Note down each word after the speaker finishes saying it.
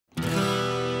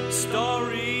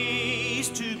stories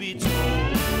to be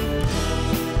told,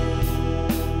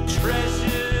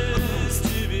 treasures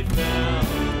to be found,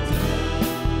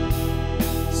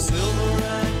 silver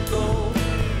and gold,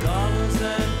 dollars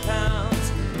and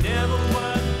pounds, never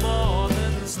worth more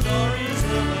than the stories of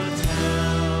a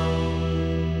town.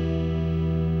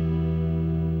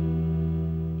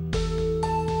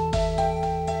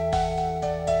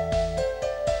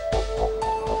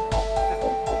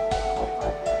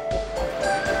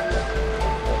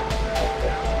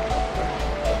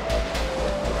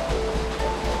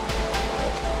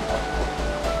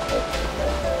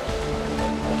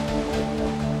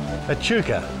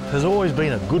 Echuca has always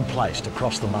been a good place to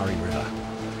cross the Murray River.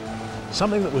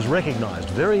 Something that was recognised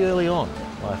very early on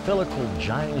by a fellow called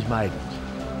James Maiden,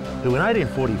 who in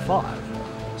 1845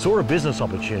 saw a business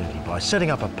opportunity by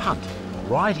setting up a punt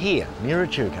right here near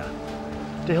Echuca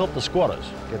to help the squatters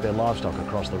get their livestock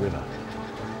across the river.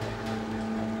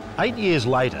 8 years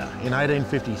later, in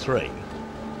 1853,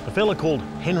 a fellow called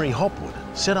Henry Hopwood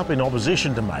set up in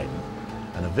opposition to Maiden,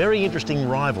 and a very interesting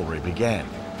rivalry began.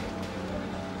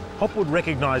 Hopwood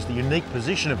recognised the unique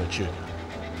position of Echuca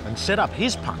and set up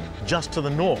his punt just to the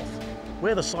north,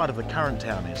 where the site of the current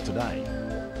town is today.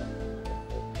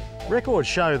 Records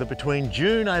show that between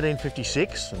June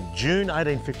 1856 and June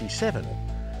 1857,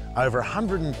 over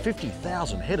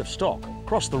 150,000 head of stock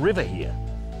crossed the river here.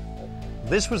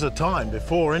 This was a time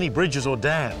before any bridges or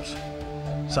dams,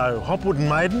 so Hopwood and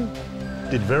Maiden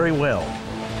did very well.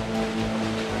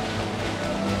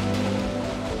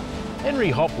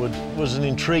 Henry Hopwood was an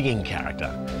intriguing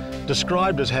character,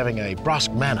 described as having a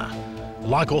brusque manner,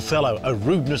 like Othello, a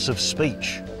rudeness of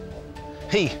speech.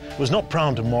 He was not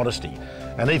prone to modesty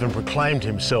and even proclaimed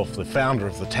himself the founder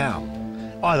of the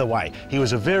town. Either way, he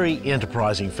was a very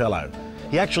enterprising fellow.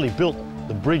 He actually built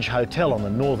the Bridge Hotel on the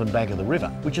northern bank of the river,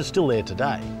 which is still there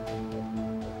today.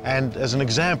 And as an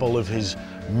example of his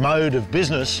mode of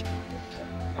business,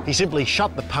 he simply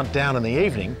shut the punt down in the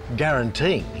evening,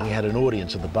 guaranteeing he had an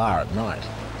audience at the bar at night.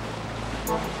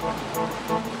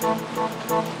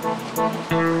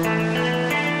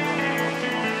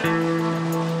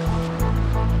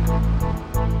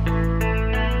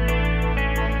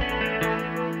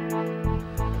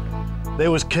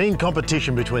 There was keen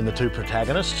competition between the two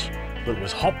protagonists, but it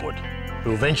was Hopwood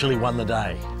who eventually won the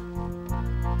day.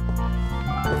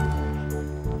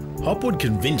 Hopwood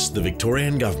convinced the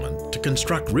Victorian government to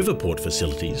construct river port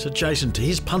facilities adjacent to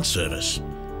his punt service,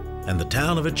 and the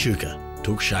town of Echuca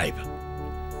took shape.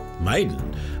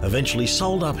 Maiden eventually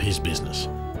sold up his business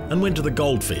and went to the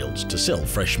goldfields to sell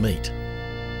fresh meat.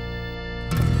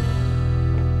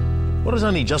 What has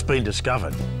only just been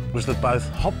discovered was that both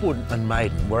Hopwood and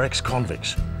Maiden were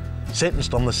ex-convicts,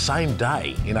 sentenced on the same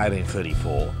day in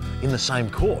 1834 in the same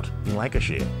court in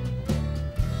Lancashire.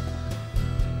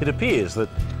 It appears that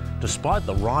despite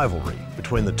the rivalry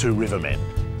between the two rivermen,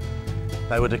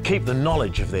 they were to keep the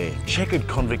knowledge of their checkered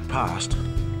convict past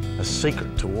a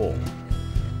secret to all.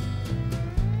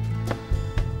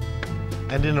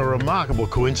 And in a remarkable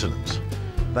coincidence,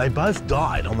 they both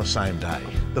died on the same day,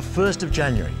 the 1st of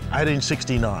January,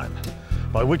 1869,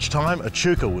 by which time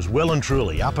Echuca was well and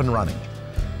truly up and running,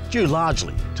 due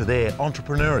largely to their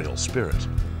entrepreneurial spirit.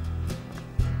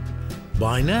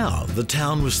 By now, the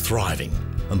town was thriving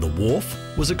and the wharf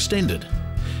was extended.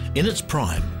 In its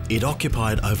prime, it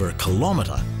occupied over a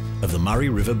kilometre of the Murray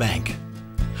River bank.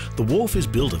 The wharf is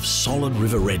built of solid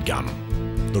river red gum.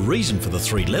 The reason for the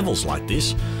 3 levels like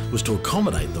this was to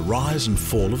accommodate the rise and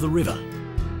fall of the river.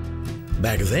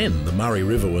 Back then, the Murray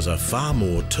River was a far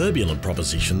more turbulent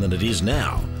proposition than it is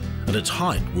now, and its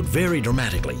height would vary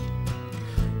dramatically.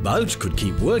 Boats could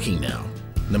keep working now,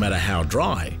 no matter how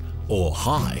dry or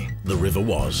high the river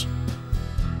was.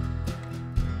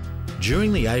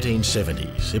 During the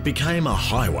 1870s, it became a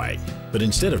highway, but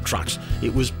instead of trucks,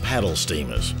 it was paddle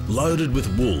steamers loaded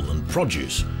with wool and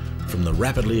produce from the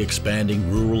rapidly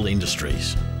expanding rural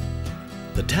industries.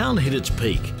 The town hit its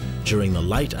peak during the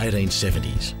late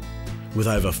 1870s, with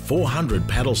over 400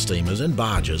 paddle steamers and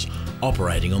barges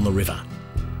operating on the river.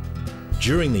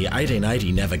 During the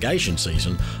 1880 navigation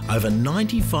season, over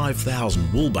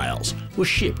 95,000 wool bales were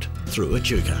shipped through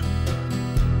Echuca.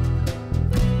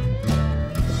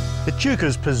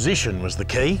 Echuca's position was the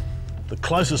key, the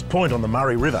closest point on the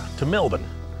Murray River to Melbourne.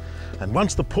 And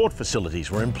once the port facilities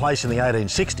were in place in the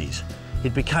 1860s,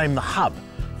 it became the hub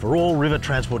for all river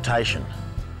transportation.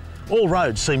 All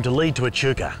roads seemed to lead to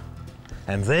Echuca.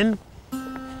 And then,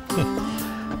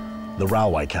 the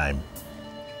railway came.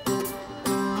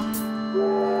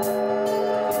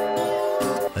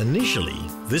 Initially,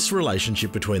 this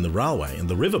relationship between the railway and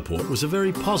the river port was a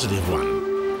very positive one.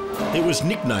 It was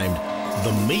nicknamed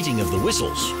The meeting of the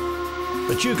whistles.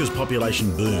 Echuca's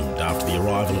population boomed after the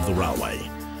arrival of the railway,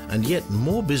 and yet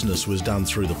more business was done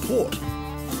through the port.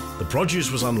 The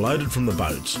produce was unloaded from the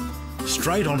boats,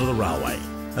 straight onto the railway,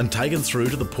 and taken through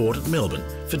to the port at Melbourne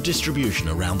for distribution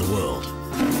around the world.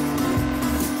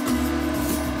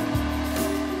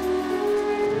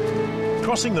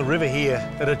 Crossing the river here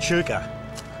at Echuca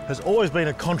has always been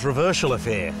a controversial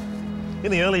affair.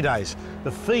 In the early days,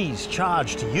 the fees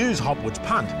charged to use Hopwood's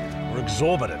punt were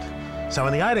exorbitant. So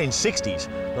in the 1860s,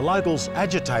 the locals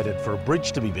agitated for a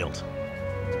bridge to be built.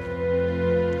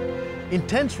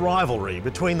 Intense rivalry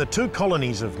between the two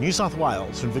colonies of New South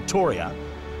Wales and Victoria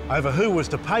over who was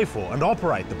to pay for and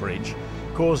operate the bridge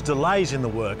caused delays in the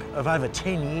work of over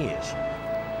 10 years.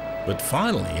 But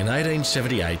finally, in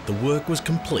 1878, the work was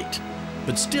complete.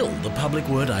 But still, the public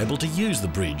weren't able to use the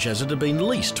bridge as it had been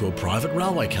leased to a private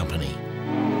railway company.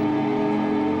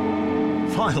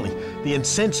 Finally, the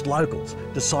incensed locals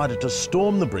decided to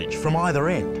storm the bridge from either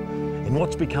end in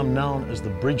what's become known as the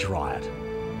Bridge Riot.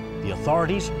 The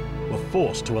authorities were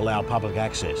forced to allow public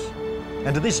access.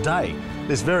 And to this day,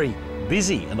 this very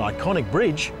busy and iconic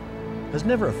bridge has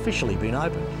never officially been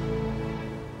opened.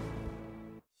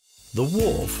 The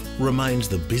wharf remains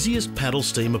the busiest paddle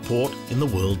steamer port in the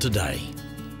world today.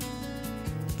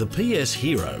 The PS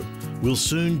Hero will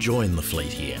soon join the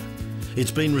fleet here.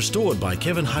 It's been restored by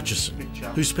Kevin Hutchison,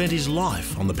 who spent his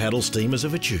life on the paddle steamers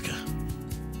of Echuca.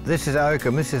 This is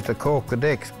oakum, this is to caulk the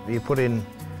decks. You put in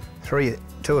 2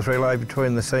 or 3 loads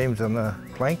between the seams and the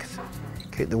planks,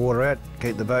 keep the water out,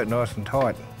 keep the boat nice and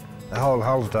tight. The whole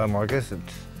hull's done like this.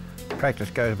 Practice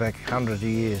goes back hundreds of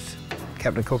years.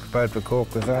 Captain Cook's boat for caulk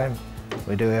the same.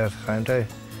 We do ours the same too.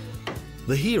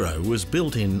 The Hero was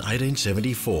built in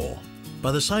 1874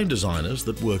 by the same designers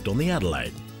that worked on the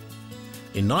Adelaide.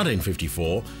 In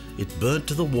 1954, it burnt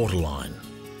to the waterline.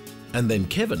 And then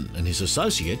Kevin and his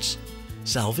associates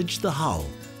salvaged the hull.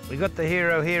 We got the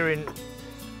Hero here in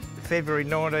February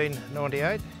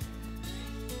 1998.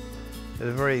 It was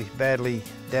a very badly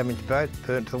damaged boat,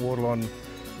 burnt to the waterline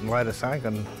and later sunk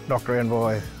and knocked around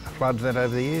by floods that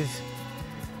over the years.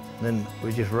 And then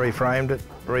we just reframed it,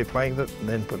 replanked it, and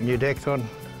then put new decks on,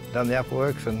 done the upper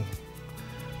works and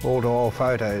all to all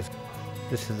photos.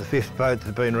 This is the 5th boat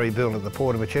that's been rebuilt at the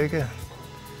port of Echuca.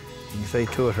 You can see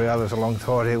 2 or 3 others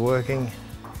alongside here working.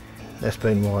 That's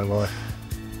been my life.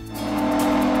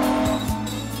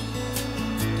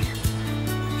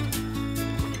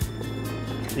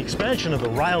 The expansion of the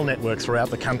rail network throughout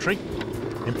the country,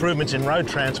 improvements in road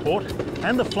transport,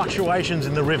 and the fluctuations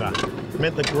in the river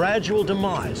meant the gradual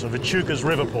demise of Echuca's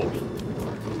river port.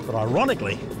 But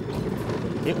ironically,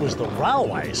 it was the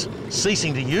railways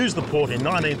ceasing to use the port in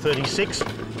 1936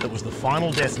 that was the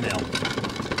final death knell.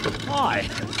 Hi,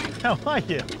 how are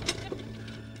you?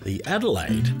 The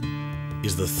Adelaide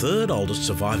is the 3rd oldest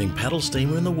surviving paddle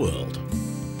steamer in the world.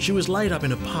 She was laid up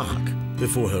in a park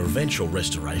before her eventual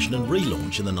restoration and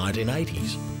relaunch in the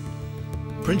 1980s.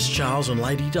 Prince Charles and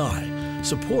Lady Di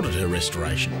supported her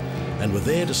restoration and were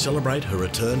there to celebrate her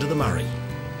return to the Murray.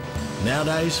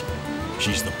 Nowadays,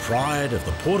 she's the pride of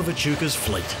the Port of Echuca's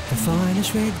fleet. The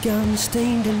finest red gum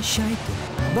steamed and shaken,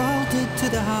 bolted to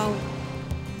the hull.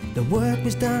 The work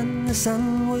was done, the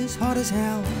sun was hot as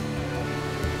hell.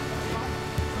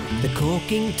 The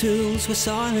caulking tools were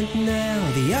silent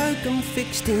now, the oakum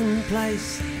fixed in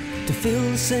place to fill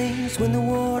the seams when the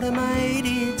water made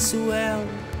it swell.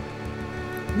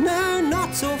 No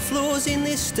knots or flaws in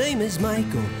this steamer's make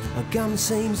or gum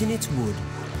seams in its wood.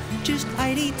 Just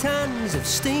 80 tons of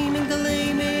steam and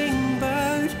gleaming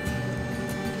boat.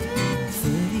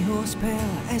 30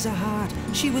 horsepower as a heart,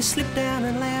 she was slipped down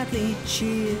and loudly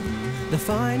cheered. The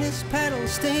finest paddle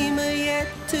steamer yet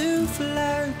to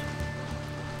float.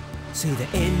 See the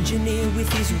engineer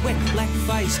with his wet black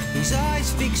face, his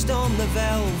eyes fixed on the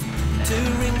valve. 2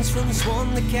 rings from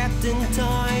Swan, the captain,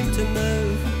 time to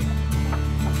move.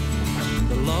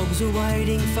 The logs are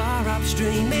waiting far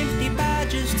upstream, empty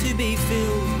barges to be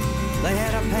filled. They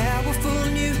had a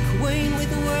powerful new queen with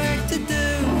work to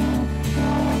do.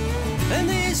 And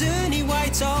there's Ernie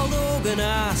Waite's old organ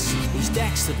ass, his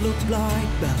decks that looked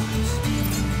like bellows,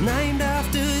 named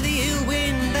after the ill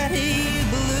wind that he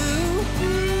blew.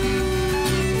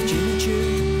 Jimmy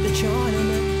Choo, the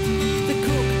Chinaman, the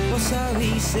cook, or so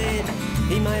he said,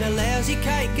 he made a lousy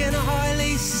cake and a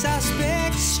highly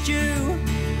suspect stew.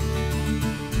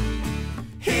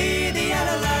 Hear the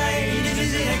Adelaide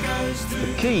as it echoes through.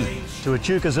 The key to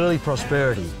Echuca's early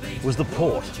prosperity was the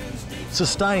port,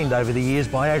 sustained over the years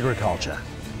by agriculture.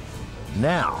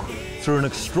 Now, through an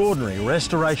extraordinary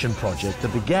restoration project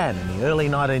that began in the early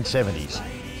 1970s,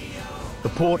 the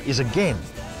port is again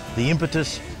the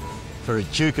impetus for for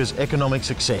Echuca's economic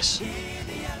success.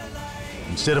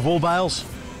 Instead of all bales,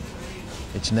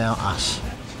 it's now us.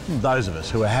 Those of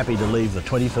us who are happy to leave the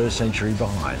 21st century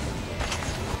behind.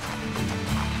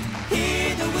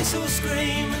 Hear the whistle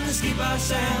scream and the skipper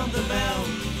sound the bell.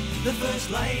 The First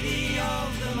Lady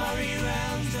of the Murray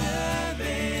Rounds have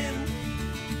been